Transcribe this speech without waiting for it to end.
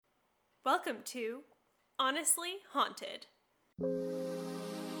Welcome to Honestly Haunted.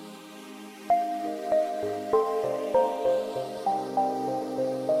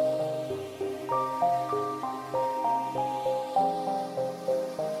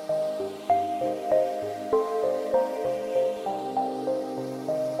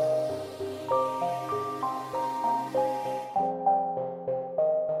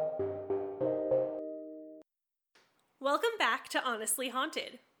 Welcome back to Honestly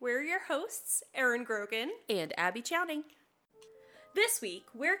Haunted. We're your hosts, Erin Grogan and Abby Chowning. This week,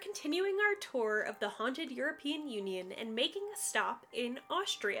 we're continuing our tour of the haunted European Union and making a stop in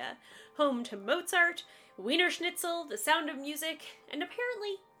Austria, home to Mozart, Wiener Schnitzel, The Sound of Music, and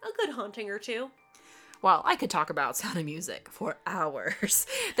apparently a good haunting or two. Well, I could talk about Sound of Music for hours.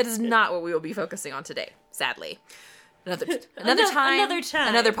 That is not what we will be focusing on today, sadly. Another time,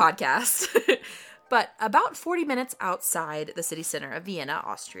 another podcast. But about 40 minutes outside the city center of Vienna,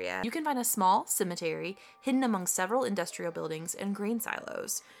 Austria, you can find a small cemetery hidden among several industrial buildings and grain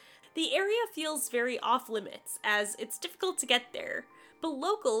silos. The area feels very off-limits, as it's difficult to get there, but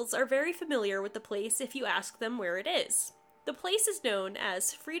locals are very familiar with the place if you ask them where it is. The place is known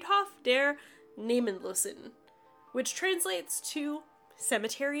as Friedhof der Namenlosen, which translates to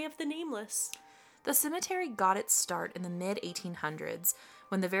Cemetery of the Nameless. The cemetery got its start in the mid-1800s,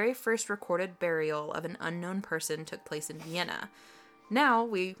 when the very first recorded burial of an unknown person took place in Vienna. Now,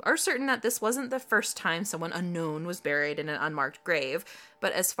 we are certain that this wasn't the first time someone unknown was buried in an unmarked grave,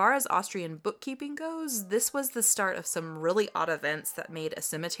 but as far as Austrian bookkeeping goes, this was the start of some really odd events that made a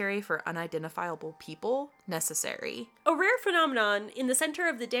cemetery for unidentifiable people necessary. A rare phenomenon in the center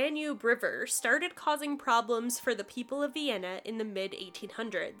of the Danube River started causing problems for the people of Vienna in the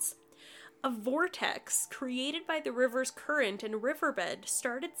mid-1800s. A vortex created by the river's current and riverbed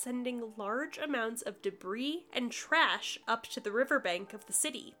started sending large amounts of debris and trash up to the riverbank of the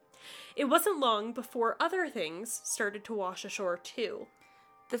city. It wasn't long before other things started to wash ashore too.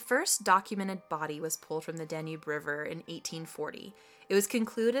 The first documented body was pulled from the Danube River in 1840. It was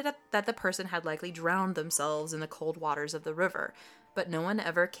concluded that the person had likely drowned themselves in the cold waters of the river, but no one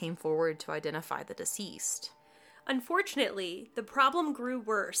ever came forward to identify the deceased. Unfortunately, the problem grew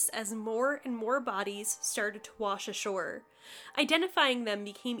worse as more and more bodies started to wash ashore. Identifying them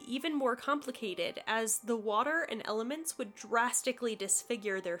became even more complicated as the water and elements would drastically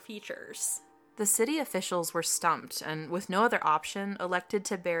disfigure their features. The city officials were stumped and, with no other option, elected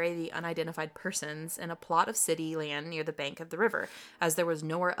to bury the unidentified persons in a plot of city land near the bank of the river, as there was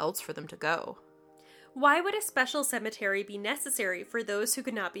nowhere else for them to go. Why would a special cemetery be necessary for those who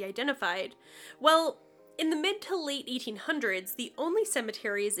could not be identified? Well, in the mid to late 1800s, the only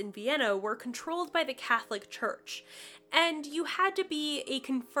cemeteries in Vienna were controlled by the Catholic Church, and you had to be a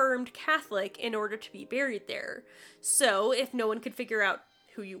confirmed Catholic in order to be buried there. So, if no one could figure out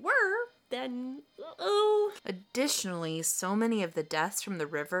who you were, then, Additionally, so many of the deaths from the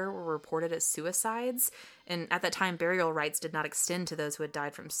river were reported as suicides, and at that time, burial rites did not extend to those who had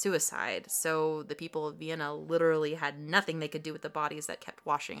died from suicide, so the people of Vienna literally had nothing they could do with the bodies that kept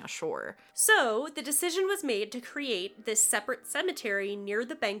washing ashore. So, the decision was made to create this separate cemetery near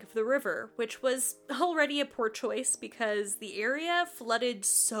the bank of the river, which was already a poor choice because the area flooded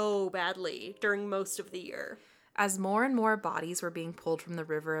so badly during most of the year. As more and more bodies were being pulled from the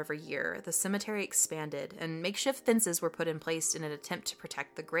river every year, the cemetery expanded, and makeshift fences were put in place in an attempt to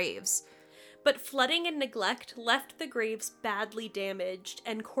protect the graves. But flooding and neglect left the graves badly damaged,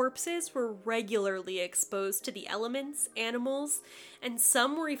 and corpses were regularly exposed to the elements, animals, and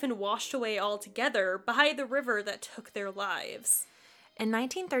some were even washed away altogether by the river that took their lives. In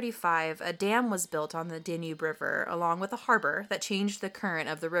 1935, a dam was built on the Danube River, along with a harbor that changed the current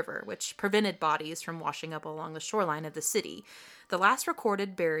of the river, which prevented bodies from washing up along the shoreline of the city. The last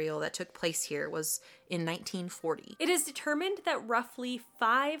recorded burial that took place here was in 1940. It is determined that roughly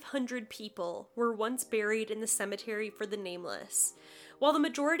 500 people were once buried in the cemetery for the nameless. While the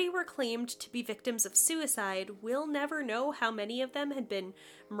majority were claimed to be victims of suicide, we'll never know how many of them had been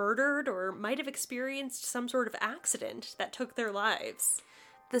murdered or might have experienced some sort of accident that took their lives.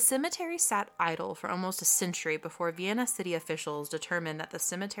 The cemetery sat idle for almost a century before Vienna city officials determined that the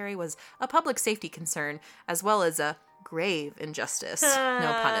cemetery was a public safety concern, as well as a grave injustice,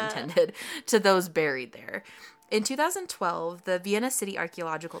 no pun intended, to those buried there. In 2012, the Vienna City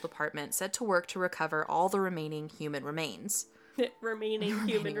Archaeological Department set to work to recover all the remaining human remains. Remaining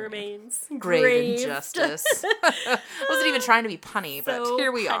human remains. Grave injustice. Wasn't even trying to be punny, but So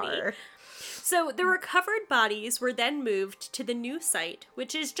here we punny. are. So the recovered bodies were then moved to the new site,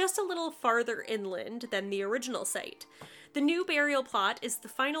 which is just a little farther inland than the original site. The new burial plot is the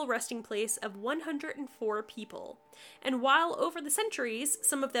final resting place of 104 people. And while over the centuries,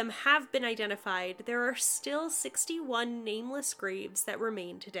 some of them have been identified, there are still 61 nameless graves that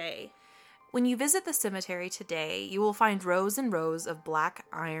remain today. When you visit the cemetery today, you will find rows and rows of black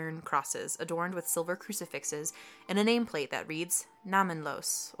iron crosses adorned with silver crucifixes and a nameplate that reads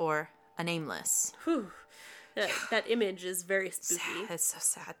Namenlos, or a nameless. Whew. That image is very spooky. It's so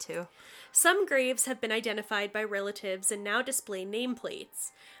sad, too. Some graves have been identified by relatives and now display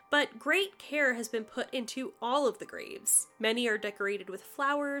nameplates, but great care has been put into all of the graves. Many are decorated with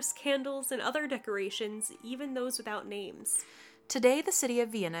flowers, candles, and other decorations, even those without names. Today, the city of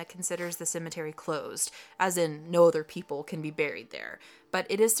Vienna considers the cemetery closed, as in no other people can be buried there. But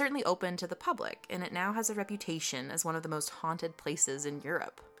it is certainly open to the public, and it now has a reputation as one of the most haunted places in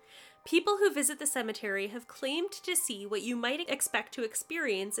Europe. People who visit the cemetery have claimed to see what you might expect to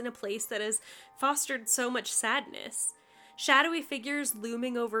experience in a place that has fostered so much sadness. Shadowy figures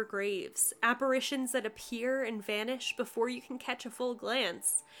looming over graves, apparitions that appear and vanish before you can catch a full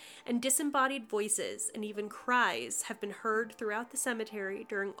glance, and disembodied voices and even cries have been heard throughout the cemetery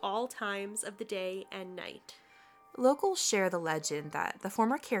during all times of the day and night. Locals share the legend that the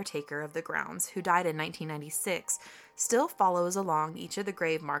former caretaker of the grounds, who died in 1996, still follows along each of the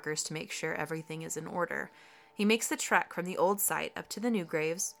grave markers to make sure everything is in order. He makes the trek from the old site up to the new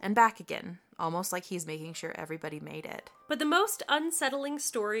graves and back again, almost like he's making sure everybody made it. But the most unsettling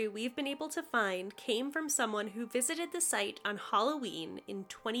story we've been able to find came from someone who visited the site on Halloween in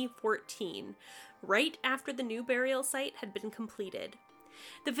 2014, right after the new burial site had been completed.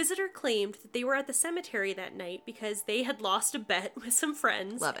 The visitor claimed that they were at the cemetery that night because they had lost a bet with some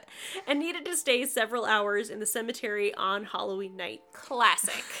friends. Love it. And needed to stay several hours in the cemetery on Halloween night.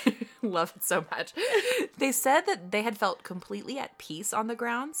 Classic. Love it so much. They said that they had felt completely at peace on the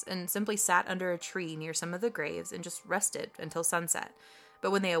grounds and simply sat under a tree near some of the graves and just rested until sunset.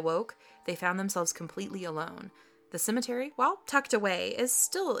 But when they awoke, they found themselves completely alone. The cemetery, while tucked away, is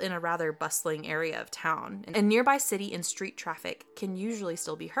still in a rather bustling area of town, and nearby city and street traffic can usually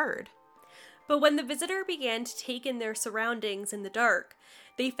still be heard. But when the visitor began to take in their surroundings in the dark,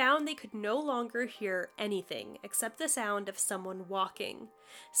 they found they could no longer hear anything except the sound of someone walking.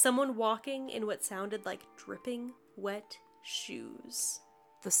 Someone walking in what sounded like dripping, wet shoes.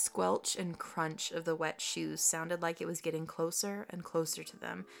 The squelch and crunch of the wet shoes sounded like it was getting closer and closer to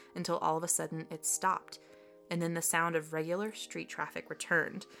them until all of a sudden it stopped. And then the sound of regular street traffic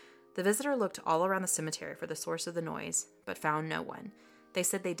returned. The visitor looked all around the cemetery for the source of the noise, but found no one. They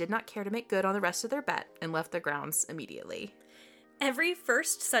said they did not care to make good on the rest of their bet and left the grounds immediately. Every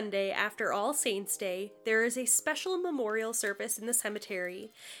first Sunday after All Saints' Day, there is a special memorial service in the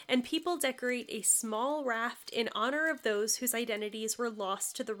cemetery, and people decorate a small raft in honor of those whose identities were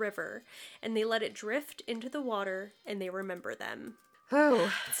lost to the river, and they let it drift into the water, and they remember them.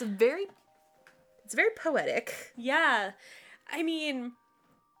 Oh, it's very poetic. Yeah. I mean,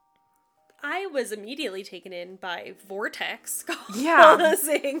 I was immediately taken in by Vortex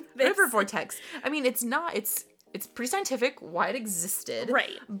causing this. River Vortex. I mean, it's pretty scientific why it existed.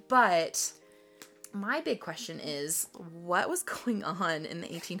 Right. But my big question is, what was going on in the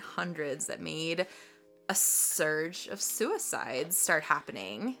 1800s that made a surge of suicides start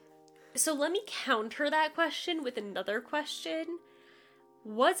happening? So let me counter that question with another question.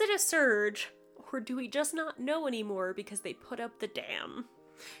 Was it a surge, or do we just not know anymore because they put up the dam?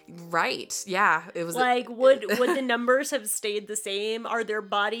 Right. Yeah. It was like, would the numbers have stayed the same? Are their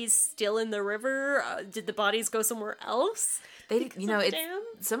bodies still in the river? Did the bodies go somewhere else?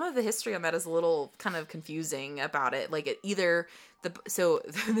 Some of the history on that is a little kind of confusing about it. Like,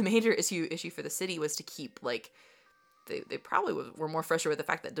 the major issue for the city was to keep, like, they probably were more frustrated with the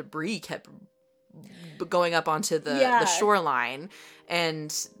fact that debris kept going up onto the shoreline,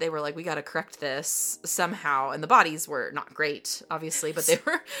 and they were like, we got to correct this somehow. And the bodies were not great, obviously, but they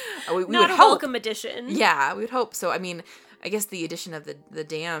were we not would a hope. Welcome addition. Yeah, we would hope. So I mean, I guess the addition of the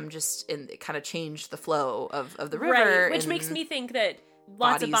dam it kind of changed the flow of the river, right, which makes me think that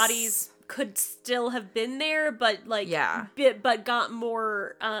lots of bodies could still have been there, but but got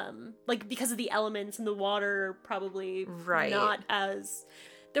more because of the elements in the water, probably not as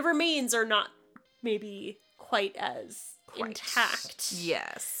the remains are not maybe quite as intact.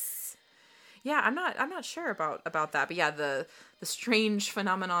 Yes. Yeah, I'm not sure about that, but yeah, the strange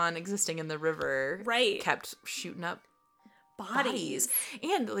phenomenon existing in the river kept shooting up bodies.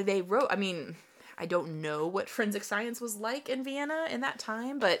 And they wrote, I mean, I don't know what forensic science was like in Vienna in that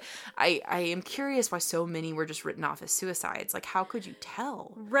time, but I am curious why so many were just written off as suicides. Like, how could you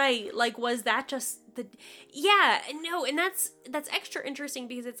tell? Right. Like, was that just and that's extra interesting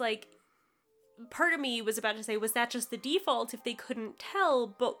because it's like, part of me was about to say, was that just the default if they couldn't tell?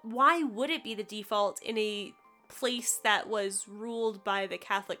 But why would it be the default in a place that was ruled by the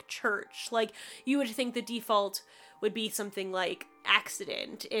Catholic Church? Like, you would think the default would be something like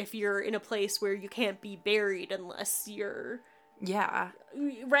accident if you're in a place where you can't be buried unless you're... Yeah.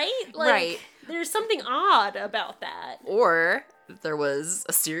 Right? Like, right. There's something odd about that. Or there was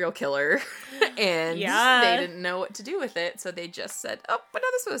a serial killer and they didn't know what to do with it, so they just said, oh,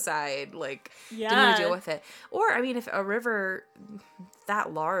 another suicide. Like, didn't want to deal with it. Or, I mean, if a river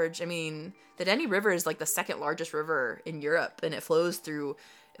that large, I mean, the Danube River is like the second largest river in Europe, and it flows through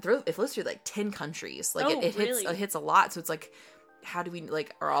like 10 countries. Like, it hits a lot, so it's like, how do we,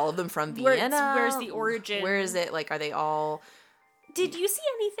 like, are all of them from Vienna? Where's the origin? Where is it? Like, are they all... Did you see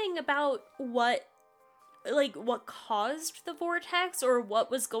anything about what caused the vortex, or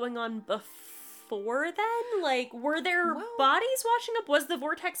what was going on before then? Like, were there bodies washing up? Was the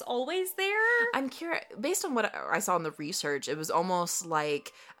vortex always there? I'm curious. Based on what I saw in the research, it was almost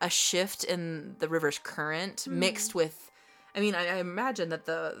like a shift in the river's current mixed with... I mean, I imagine that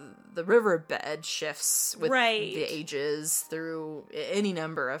the riverbed shifts with the ages through any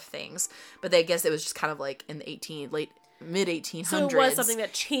number of things. But I guess it was just kind of like in the mid-1800s. So it was something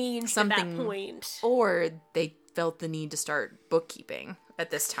that changed at that point. Or they felt the need to start bookkeeping at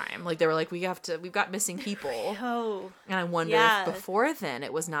this time. Like, they were like, we've got missing people. Oh. And I wonder if before then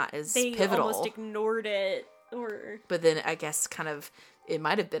it was not as pivotal. They almost ignored it. But then I guess kind of, it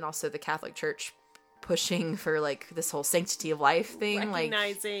might have been also the Catholic Church pushing for, like, this whole sanctity of life thing.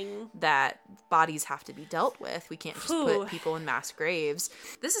 Recognizing. Like, that bodies have to be dealt with. We can't just put people in mass graves.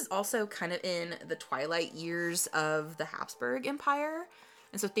 This is also kind of in the twilight years of the Habsburg Empire.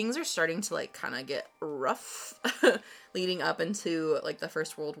 And so things are starting to, like, kind of get rough leading up into, like, the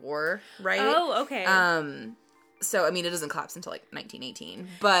First World War, right? Oh, okay. So, I mean, it doesn't collapse until, like, 1918.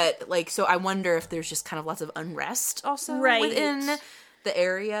 But, like, so I wonder if there's just kind of lots of unrest also within the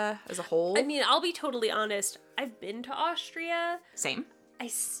area as a whole. I mean, I'll be totally honest. I've been to Austria. Same. I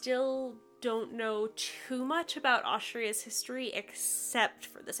still don't know too much about Austria's history except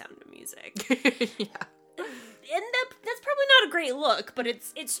for The Sound of Music. Yeah. And that's probably not a great look, but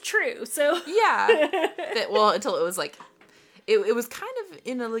it's true. So yeah. Until it was like, it was kind of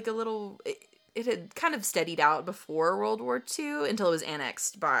in a little. It had kind of steadied out before World War II until it was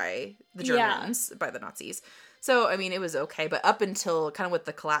annexed by the Germans, by the Nazis. So, I mean, it was okay, but up until kind of with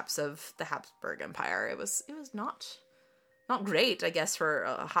the collapse of the Habsburg Empire, it was not great, I guess, for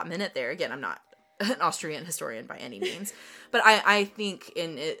a hot minute there. Again, I'm not an Austrian historian by any means, but I think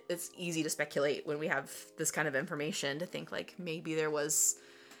it's easy to speculate when we have this kind of information to think, like, maybe there was...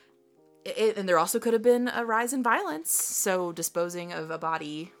 and there also could have been a rise in violence, so disposing of a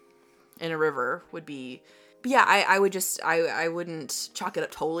body in a river would be... But yeah, I wouldn't chalk it up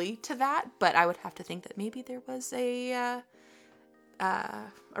totally to that, but I would have to think that maybe there was a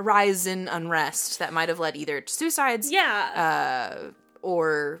rise in unrest that might have led either to suicides,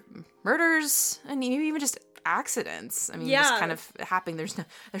 or murders, and maybe even just accidents. I mean, just kind of happening. There's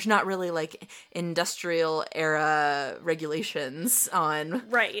not really, like, industrial era regulations on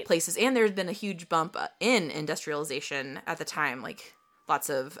places, and there's been a huge bump in industrialization at the time, like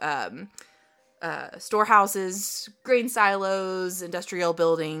lots of storehouses, grain silos, industrial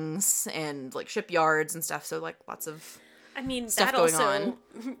buildings, and, like, shipyards and stuff. So, like, lots of stuff that going also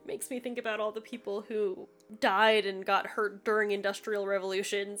on. Makes me think about all the people who died and got hurt during industrial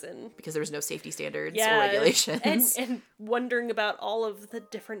revolutions, and because there was no safety standards or regulations, and wondering about all of the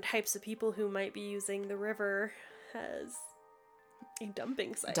different types of people who might be using the river as a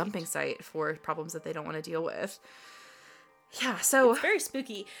dumping site for problems that they don't want to deal with. Yeah, so... It's very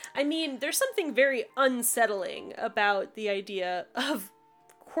spooky. I mean, there's something very unsettling about the idea of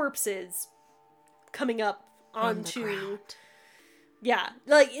corpses coming up onto... Yeah,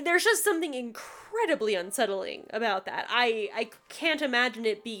 like, there's just something incredibly unsettling about that. I can't imagine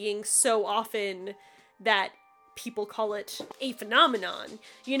it being so often that people call it a phenomenon.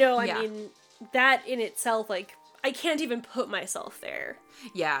 You know, I mean, that in itself, like, I can't even put myself there.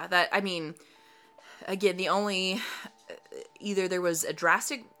 Yeah, again, the only... Either there was a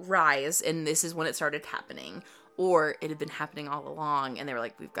drastic rise, and this is when it started happening, or it had been happening all along, and they were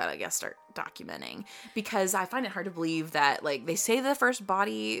like, we've got to, I guess, start documenting. Because I find it hard to believe that, like, they say the first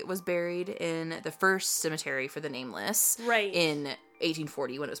body was buried in the first cemetery for the nameless in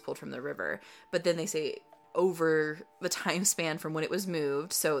 1840 when it was pulled from the river. But then they say over the time span from when it was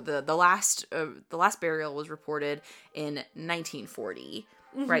moved, so the last burial was reported in 1940.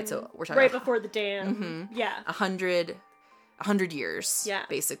 Mm-hmm. Right, so we're talking right before the dam. Mm-hmm. Yeah. 100 years,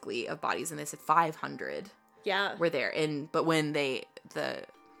 basically, of bodies, and they said 500 were there. But when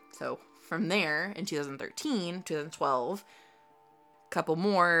so from there in 2013, 2012, couple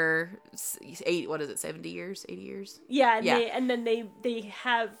more, 70 years, 80 years? Yeah, Yeah. and then they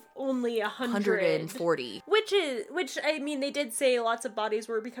have only 140. Which I mean, they did say lots of bodies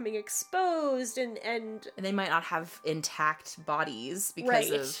were becoming exposed and they might not have intact bodies because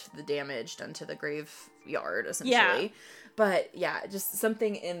Right. of the damage done to the graveyard, essentially. Yeah. But yeah, just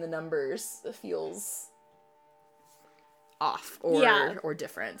something in the numbers feels off or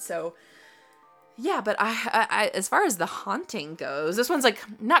different. So yeah, but I as far as the haunting goes, this one's like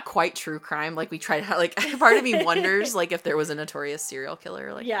not quite true crime. Like we tried to like part of me wonders like if there was a notorious serial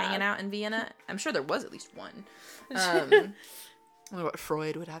killer like hanging out in Vienna. I'm sure there was at least one. I wonder what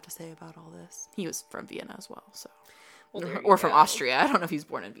Freud would have to say about all this. He was from Vienna as well, so or from Austria. I don't know if he was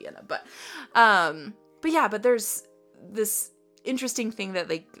born in Vienna, but yeah, but there's this interesting thing that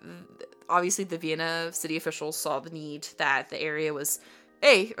like obviously the Vienna city officials saw the need that the area was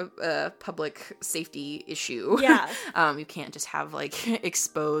a public safety issue. Yeah. You can't just have like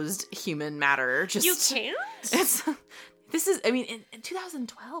exposed human matter. Just you can't. This is, I mean, in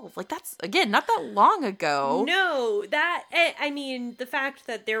 2012, like that's again not that long ago. No, that I mean the fact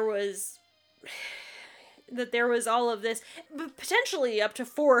that there was all of this, potentially up to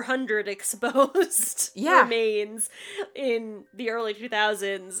 400 exposed remains in the early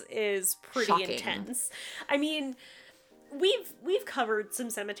 2000s is pretty Shocking. intense. I mean, we've covered some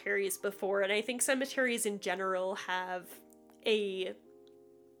cemeteries before, and I think cemeteries in general have a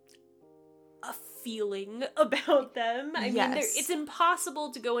feeling about them. I mean, it's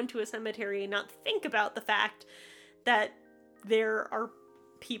impossible to go into a cemetery and not think about the fact that there are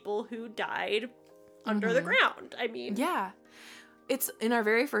people who died under the ground. I mean, yeah. It's in our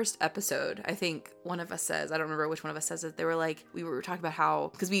very first episode, I think one of us says, I don't remember which one of us says it, they were like, we were talking about how,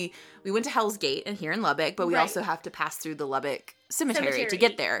 because we went to Hell's Gate and here in Lubbock, but we also have to pass through the Lubbock cemetery to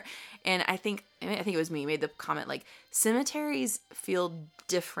get there. And I think it was me who made the comment, like, cemeteries feel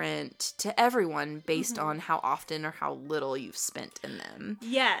different to everyone based on how often or how little you've spent in them.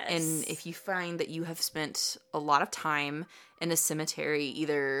 Yes. And if you find that you have spent a lot of time in a cemetery,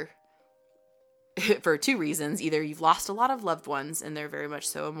 either for two reasons. Either you've lost a lot of loved ones and they're very much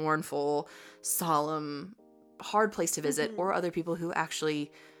so a mournful, solemn, hard place to visit, or other people who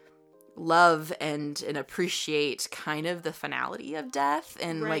actually love and appreciate kind of the finality of death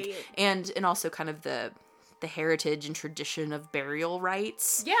and like and also kind of the heritage and tradition of burial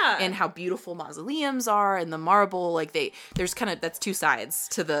rites. Yeah. And how beautiful mausoleums are and the marble, like there's kind of, that's two sides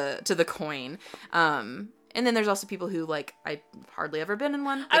to the coin. And then there's also people who, like, I hardly ever been in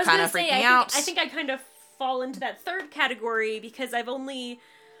one. They kind of freak me out. I think I kind of fall into that third category because I've only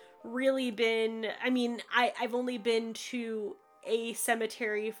really been, I mean, I've only been to a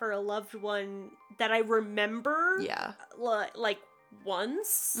cemetery for a loved one that I remember. Yeah. Like,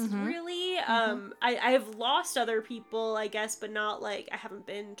 once, really. I have lost other people, I guess, but not, like, I haven't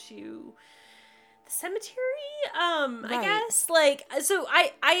been to cemetery, I guess, like, so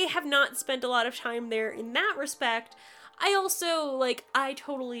I have not spent a lot of time there in that respect. I also, like, I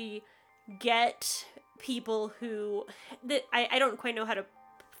totally get people who, that I don't quite know how to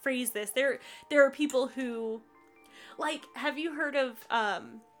phrase this, there are people who, like, have you heard of,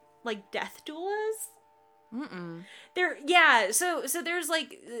 like, death doulas? So there's,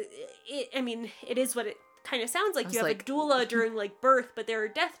 like, I mean, it is what it kind of sounds like. You have like, a doula during like birth, but there are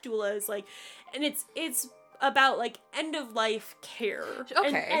death doulas, like, and it's about like end of life care.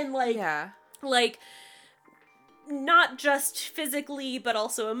 Okay. And like, like not just physically but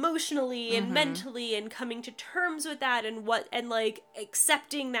also emotionally and mentally, and coming to terms with that and like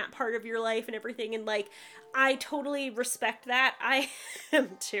accepting that part of your life and everything, and like I totally respect that. I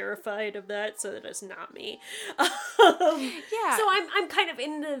am terrified of that, so that is not me. So I'm kind of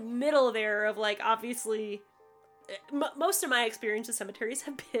in the middle there of like, obviously, most of my experience with cemeteries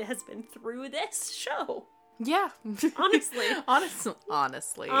has been through this show. Yeah. Honestly.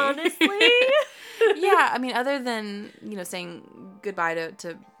 Honestly. Yeah, I mean, other than, saying goodbye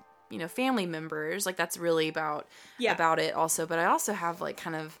to family members, like that's really about it also. But I also have like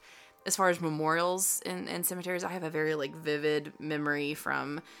kind of, as far as memorials in cemeteries, I have a very like vivid memory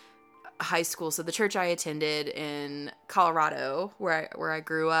from high school. So the church I attended in Colorado, where I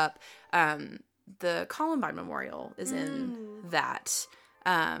grew up, the Columbine Memorial is in that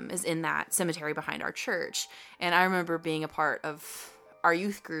cemetery behind our church. And I remember being a part of our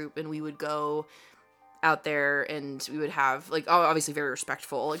youth group, and we would go out there and we would have like, obviously very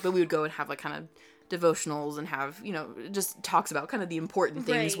respectful, like, but we would go and have like kind of devotionals and have, just talks about kind of the important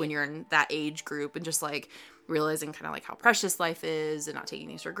things Right. when you're in that age group, and just like realizing kind of like how precious life is and not taking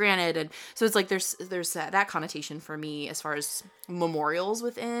things for granted. And so it's like there's that connotation for me as far as memorials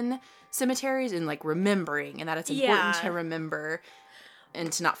within cemeteries, and like remembering, and that it's important Yeah. to remember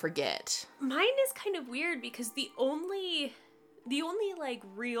and to not forget. Mine is kind of weird because the only like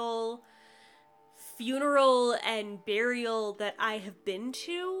real funeral and burial that I have been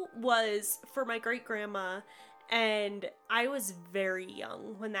to was for my great grandma, and I was very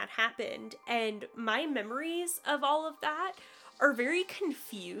young when that happened, and my memories of all of that are very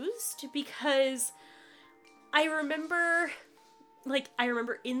confused because I remember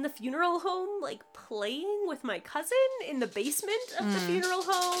in the funeral home, like, playing with my cousin in the basement of the funeral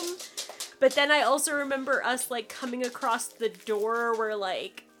home. But then I also remember us, like, coming across the door where,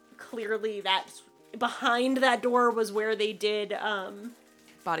 like, clearly behind that door was where they did,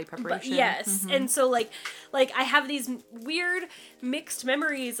 Body preparation. yes. And so, like, I have these weird mixed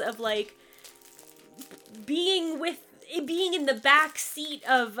memories of, like, being in the back seat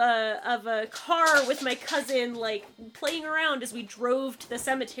of a car with my cousin, like, playing around as we drove to the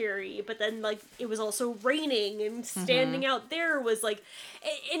cemetery, but then, like, it was also raining, and standing out there was, like,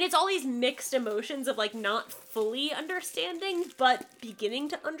 and it's all these mixed emotions of, like, not fully understanding, but beginning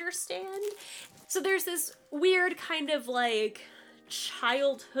to understand. So there's this weird kind of, like,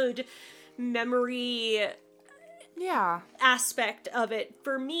 childhood memory Yeah. aspect of it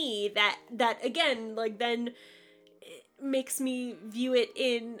for me that again, like, then makes me view it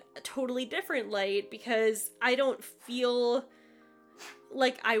in a totally different light, because I don't feel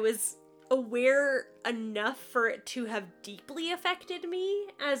like I was aware enough for it to have deeply affected me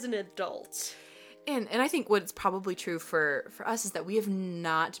as an adult. And I think what's probably true for us is that we have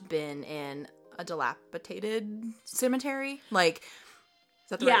not been in a dilapidated cemetery. Like, is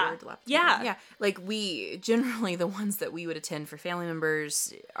that the right word? Dilapidated? Yeah. Yeah. Like, we, generally, the ones that we would attend for family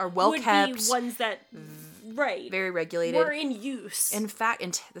members are well Would kept. be ones that, right, very regulated. were in use. In fact,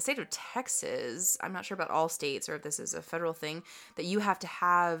 in the state of Texas, I'm not sure about all states or if this is a federal thing, that you have to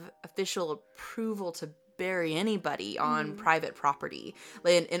have official approval to bury anybody on private property.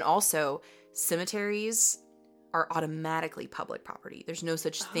 And also, cemeteries are automatically public property. There's no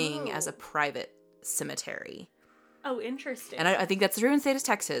such thing as a private cemetery. Oh, interesting. And I think that's true in the state of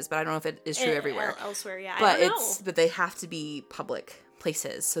Texas, but I don't know if it is true everywhere. Elsewhere, yeah. But I don't know. but they have to be public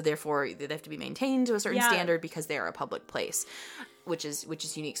places, so therefore they have to be maintained to a certain standard because they are a public place, which is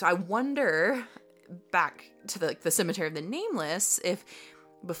unique. So I wonder, back to the Cemetery of the Nameless, if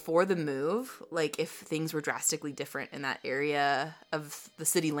before the move, like, if things were drastically different in that area of the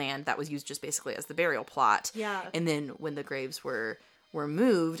city land that was used just basically as the burial plot. Yeah. And then when the graves were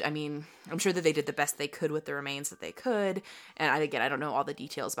moved, I mean, I'm sure that they did the best they could with the remains that they could. And I don't know all the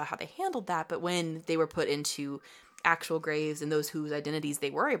details about how they handled that, but when they were put into actual graves and those whose identities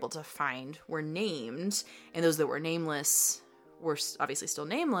they were able to find were named, and those that were nameless were obviously still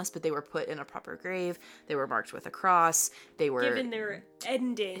nameless, but they were put in a proper grave. They were marked with a cross. They were given their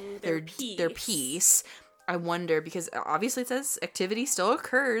ending, their piece. I wonder, because obviously it says activity still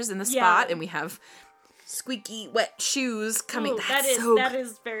occurs in the spot, and we have squeaky wet shoes coming. Oh, that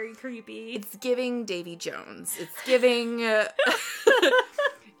is very creepy. It's giving Davy Jones. It's giving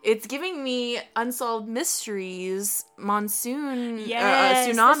it's giving me Unsolved Mysteries, monsoon,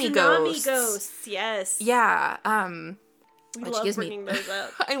 tsunami ghosts. Yes. Yeah. We which love gives bringing those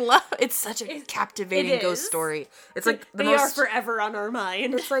up. I love it's such a captivating ghost story. It's like they are forever on our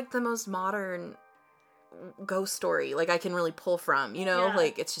mind. It's like the most modern ghost story like I can really pull from, Yeah.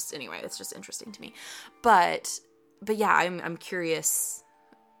 like it's just, anyway, it's just interesting to me. But yeah, I'm curious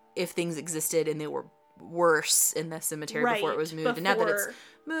if things existed and they were worse in the cemetery before it was moved. And now that it's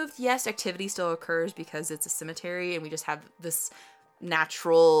moved, yes, activity still occurs because it's a cemetery and we just have this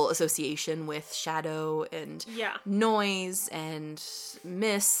natural association with shadow and noise and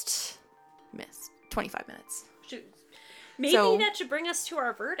mist. 25 minutes. Shoot. Maybe that should bring us to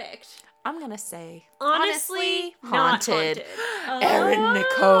our verdict. I'm gonna say honestly not haunted. Oh. Erin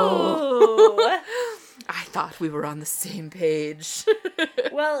Nicole. I thought we were on the same page.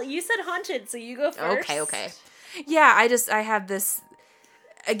 Well, you said haunted, so you go first. Okay. Yeah, I have this.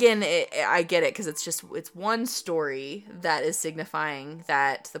 Again, I get it because it's one story that is signifying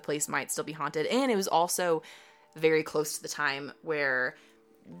that the place might still be haunted, and it was also very close to the time where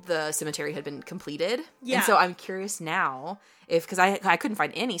the cemetery had been completed. Yeah. And so I'm curious now because I couldn't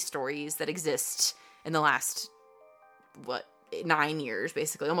find any stories that exist in the last 9 years,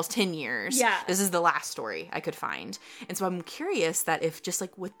 basically, almost 10 years. Yeah. This is the last story I could find. And so I'm curious that if just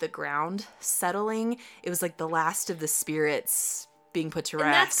like with the ground settling, it was like the last of the spirits being put to rest.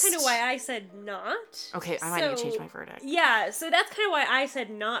 And that's kind of why I said not. Okay, I might need to change my verdict. Yeah, so that's kind of why I said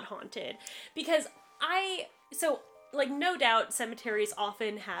not haunted. Because no doubt cemeteries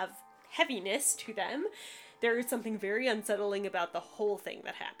often have heaviness to them. There is something very unsettling about the whole thing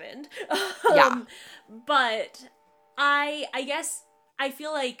that happened. Yeah. But I guess I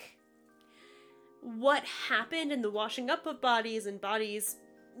feel like what happened in the washing up of bodies and bodies,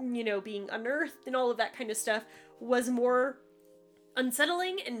 being unearthed and all of that kind of stuff was more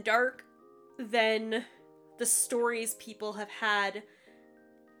unsettling and dark than the stories people have had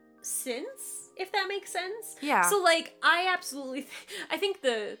since, if that makes sense. Yeah. So, I think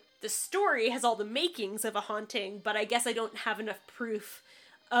the story has all the makings of a haunting, but I guess I don't have enough proof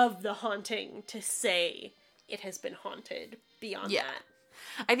of the haunting to say it has been haunted beyond that.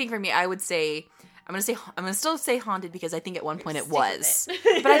 I think for me, I would say, I'm gonna still say haunted because I think at one point it Stick was. with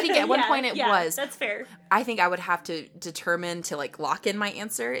it. But I think at one point it was. That's fair. I think I would have to determine to lock in my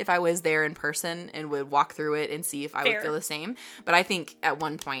answer if I was there in person and would walk through it and see if I would feel the same. But I think at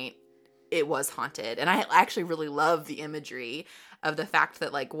one point it was haunted. And I actually really love the imagery of the fact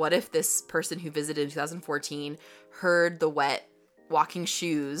that what if this person who visited in 2014 heard the wet walking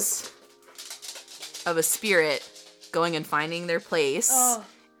shoes of a spirit going and finding their place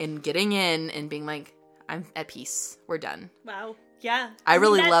and getting in and being like, I'm at peace. We're done. Wow. Yeah. I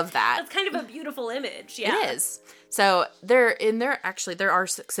really love that. That's kind of a beautiful image. Yeah. It is. So there are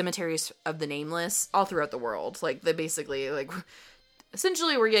cemeteries of the nameless all throughout the world. They basically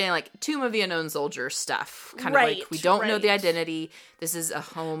essentially we're getting Tomb of the Unknown Soldier stuff. Kind of we don't know the identity. This is a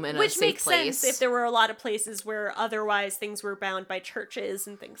home and a safe place. Which makes sense if there were a lot of places where otherwise things were bound by churches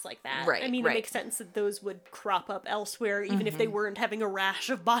and things like that. Right. I mean, it makes sense that those would crop up elsewhere, even if they weren't having a rash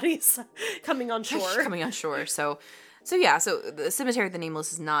of bodies coming on shore. So the Cemetery of the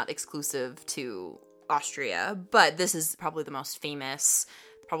Nameless is not exclusive to Austria, but this is probably the most famous,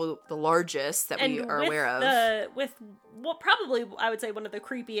 probably the largest that we are aware of. With what probably, I would say, one of the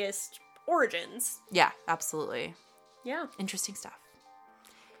creepiest origins. Yeah, absolutely. Yeah. Interesting stuff.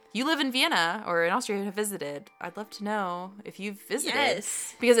 You live in Vienna or in Austria and have visited. I'd love to know if you've visited.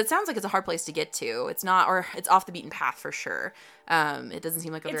 Yes. Because it sounds like it's a hard place to get to. It's not, or it's off the beaten path for sure. It doesn't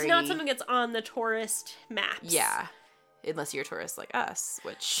seem like it's not something that's on the tourist maps. Yeah. Unless you're a tourist like us,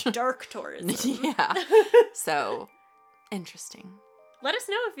 which... Dark tourism. Yeah. So, interesting. Let us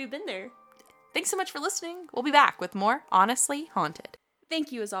know if you've been there. Thanks so much for listening. We'll be back with more Honestly Haunted.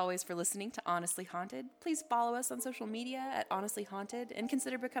 Thank you as always for listening to Honestly Haunted. Please follow us on social media at Honestly Haunted and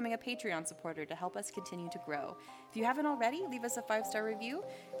consider becoming a Patreon supporter to help us continue to grow. If you haven't already, leave us a 5-star review.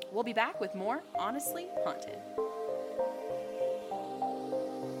 We'll be back with more Honestly Haunted.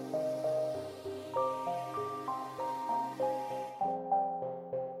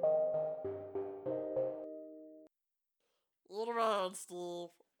 Honestly